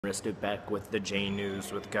It back with the J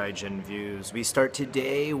News with Gaijin Views. We start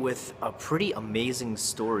today with a pretty amazing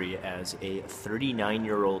story as a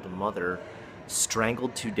 39-year-old mother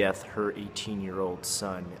strangled to death her 18-year-old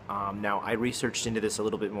son. Now, I researched into this a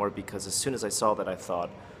little bit more because as soon as I saw that, I thought,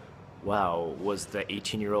 wow, was the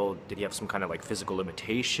 18-year-old, did he have some kind of like physical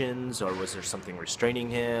limitations, or was there something restraining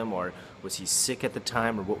him, or was he sick at the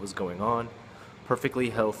time, or what was going on? Perfectly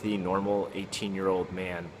healthy, normal 18-year-old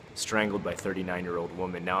man strangled by 39-year-old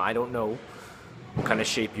woman. Now, I don't know what kind of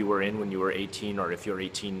shape you were in when you were 18, or if you're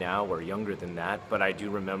 18 now or younger than that, but I do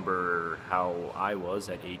remember how I was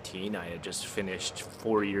at 18. I had just finished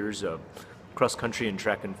 4 years of cross country and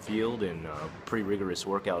track and field and pretty rigorous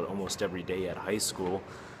workout almost every day at high school.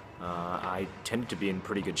 I tended to be in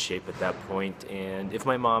pretty good shape at that point, and if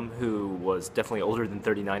my mom, who was definitely older than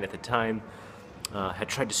 39 at the time, had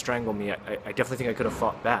tried to strangle me, I definitely think I could have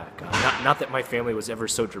fought back. Not that my family was ever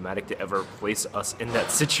so dramatic to ever place us in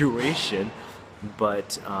that situation,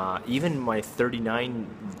 but even my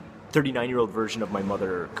 39-year-old version of my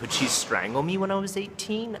mother, could she strangle me when I was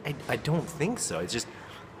 18? I don't think so. It's just...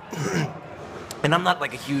 And I'm not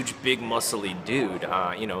like a huge, big, muscly dude.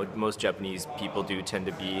 Most Japanese people do tend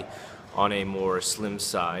to be on a more slim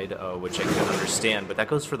side, which I can understand, but that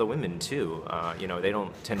goes for the women too. They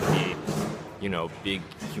don't tend to be, big,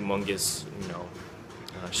 humongous,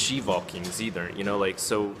 she-Valkings either.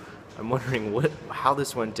 So I'm wondering how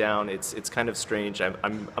this went down. It's kind of strange.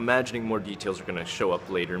 I'm imagining more details are going to show up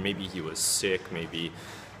later. Maybe he was sick. Maybe,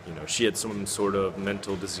 she had some sort of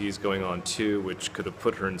mental disease going on too, which could have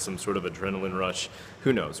put her in some sort of adrenaline rush.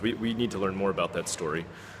 Who knows? We need to learn more about that story.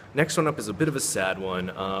 Next one up is a bit of a sad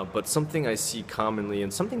one, but something I see commonly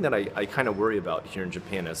and something that I kind of worry about here in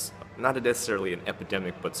Japan is not necessarily an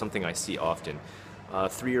epidemic, but something I see often. A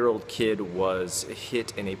 3-year-old kid was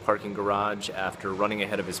hit in a parking garage after running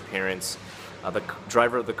ahead of his parents. The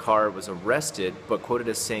driver of the car was arrested, but quoted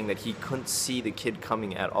as saying that he couldn't see the kid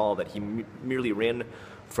coming at all, that he merely ran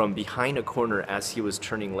from behind a corner as he was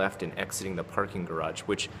turning left and exiting the parking garage,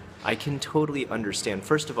 which I can totally understand.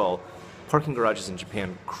 First of all, parking garages in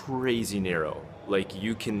Japan, crazy narrow. Like,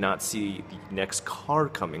 you cannot see the next car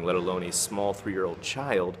coming, let alone a small 3-year-old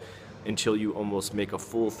child, until you almost make a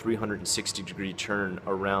full 360-degree turn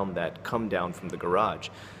around that come down from the garage.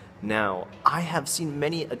 Now, I have seen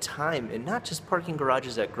many a time, and not just parking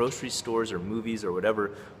garages at grocery stores or movies or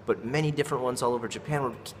whatever, but many different ones all over Japan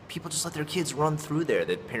where people just let their kids run through there,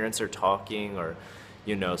 that parents are talking or,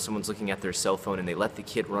 someone's looking at their cell phone and they let the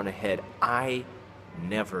kid run ahead. I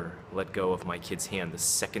never let go of my kid's hand the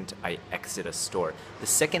second I exit a store. The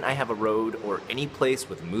second I have a road or any place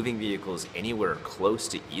with moving vehicles anywhere close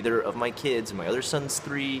to either of my kids, my other son's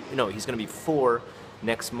 3, he's going to be 4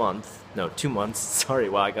 next month, no, 2 months, sorry,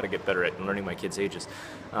 wow, I got to get better at learning my kids' ages.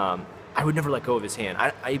 I would never let go of his hand.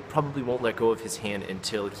 I probably won't let go of his hand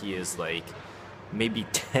until he is like maybe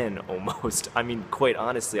 10 almost. I mean, quite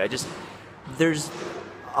honestly, there's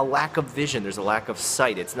a lack of vision, there's a lack of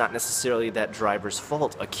sight. It's not necessarily that driver's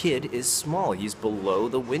fault. A kid is small. He's below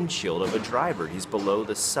the windshield of a driver. He's below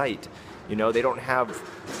the sight. They don't have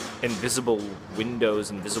invisible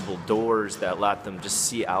windows, invisible doors that let them just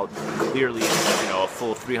see out clearly, a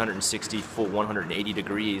full 360, full 180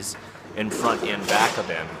 degrees in front and back of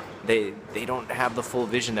them. They don't have the full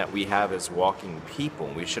vision that we have as walking people.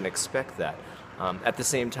 We shouldn't expect that. At the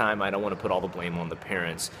same time, I don't want to put all the blame on the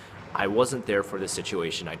parents. I wasn't there for this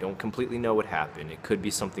situation. I don't completely know what happened. It could be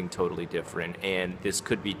something totally different, and this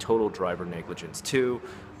could be total driver negligence too.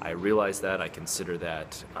 I realize that. I consider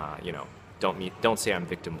that. Don't say I'm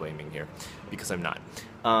victim blaming here, because I'm not.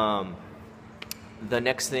 The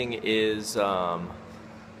next thing is, a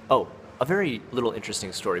very little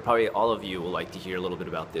interesting story. Probably all of you will like to hear a little bit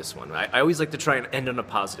about this one. I always like to try and end on a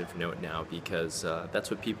positive note now, because that's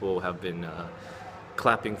what people have been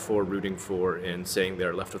clapping for, rooting for, and saying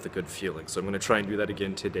they're left with a good feeling. So I'm going to try and do that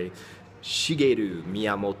again today. Shigeru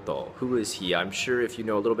Miyamoto. Who is he? I'm sure if you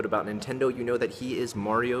know a little bit about Nintendo, you know that he is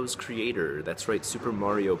Mario's creator. That's right, Super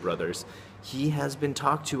Mario Brothers. He has been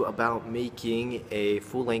talked to about making a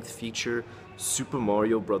full-length feature Super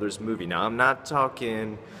Mario Brothers movie. Now, I'm not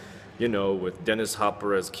talking, with Dennis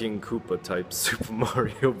Hopper as King Koopa type Super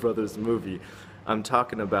Mario Brothers movie. I'm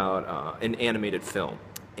talking about an animated film.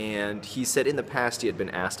 And he said in the past he had been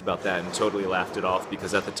asked about that and totally laughed it off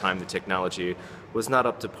because at the time the technology was not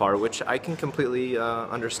up to par, which I can completely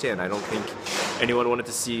understand. I don't think anyone wanted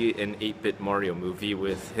to see an 8-bit Mario movie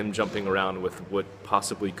with him jumping around with what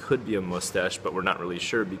possibly could be a mustache, but we're not really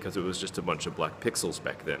sure because it was just a bunch of black pixels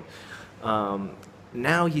back then.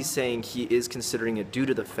 Now he's saying he is considering it due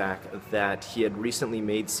to the fact that he had recently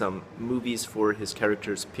made some movies for his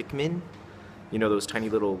characters Pikmin You know, those tiny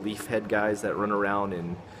little leaf head guys that run around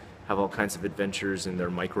and have all kinds of adventures in their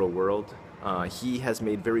micro world. He has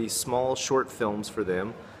made very small, short films for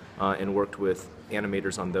them and worked with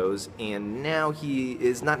animators on those. And now he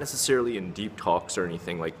is not necessarily in deep talks or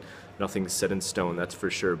anything, like nothing's set in stone, that's for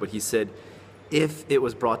sure. But he said if it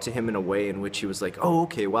was brought to him in a way in which he was like, oh,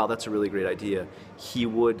 okay, wow, that's a really great idea, he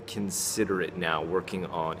would consider it now, working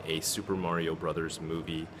on a Super Mario Brothers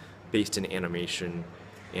movie based in animation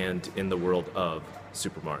and in the world of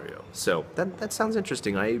Super Mario. So that sounds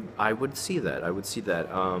interesting. I would see that. I would see that.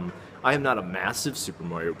 I am not a massive Super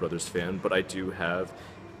Mario Brothers fan, but I do have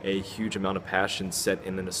a huge amount of passion set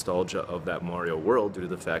in the nostalgia of that Mario world due to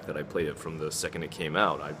the fact that I played it from the second it came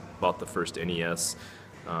out. I bought the first NES.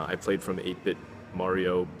 I played from 8-bit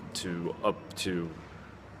Mario to up to,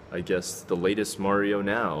 I guess, the latest Mario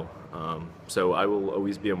now. So I will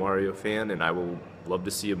always be a Mario fan, and I will love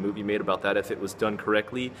to see a movie made about that if it was done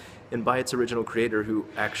correctly and by its original creator who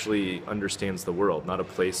actually understands the world, not a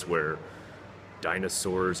place where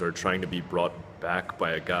dinosaurs are trying to be brought back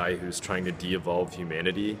by a guy who's trying to de-evolve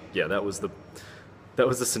humanity. Yeah, that was the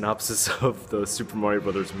synopsis of the Super Mario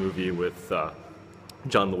Brothers movie with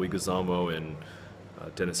John Leguizamo and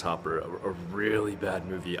Dennis Hopper. A really bad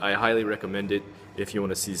movie. I highly recommend it if you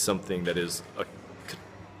want to see something that is a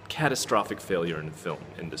catastrophic failure in the film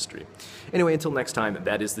industry. Anyway, until next time,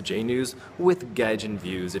 that is the J News with Gaijin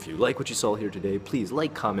Views. If you like what you saw here today, please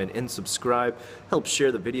like, comment, and subscribe. Help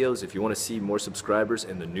share the videos if you want to see more subscribers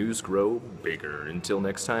and the news grow bigger. Until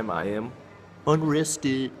next time, I am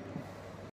unrested.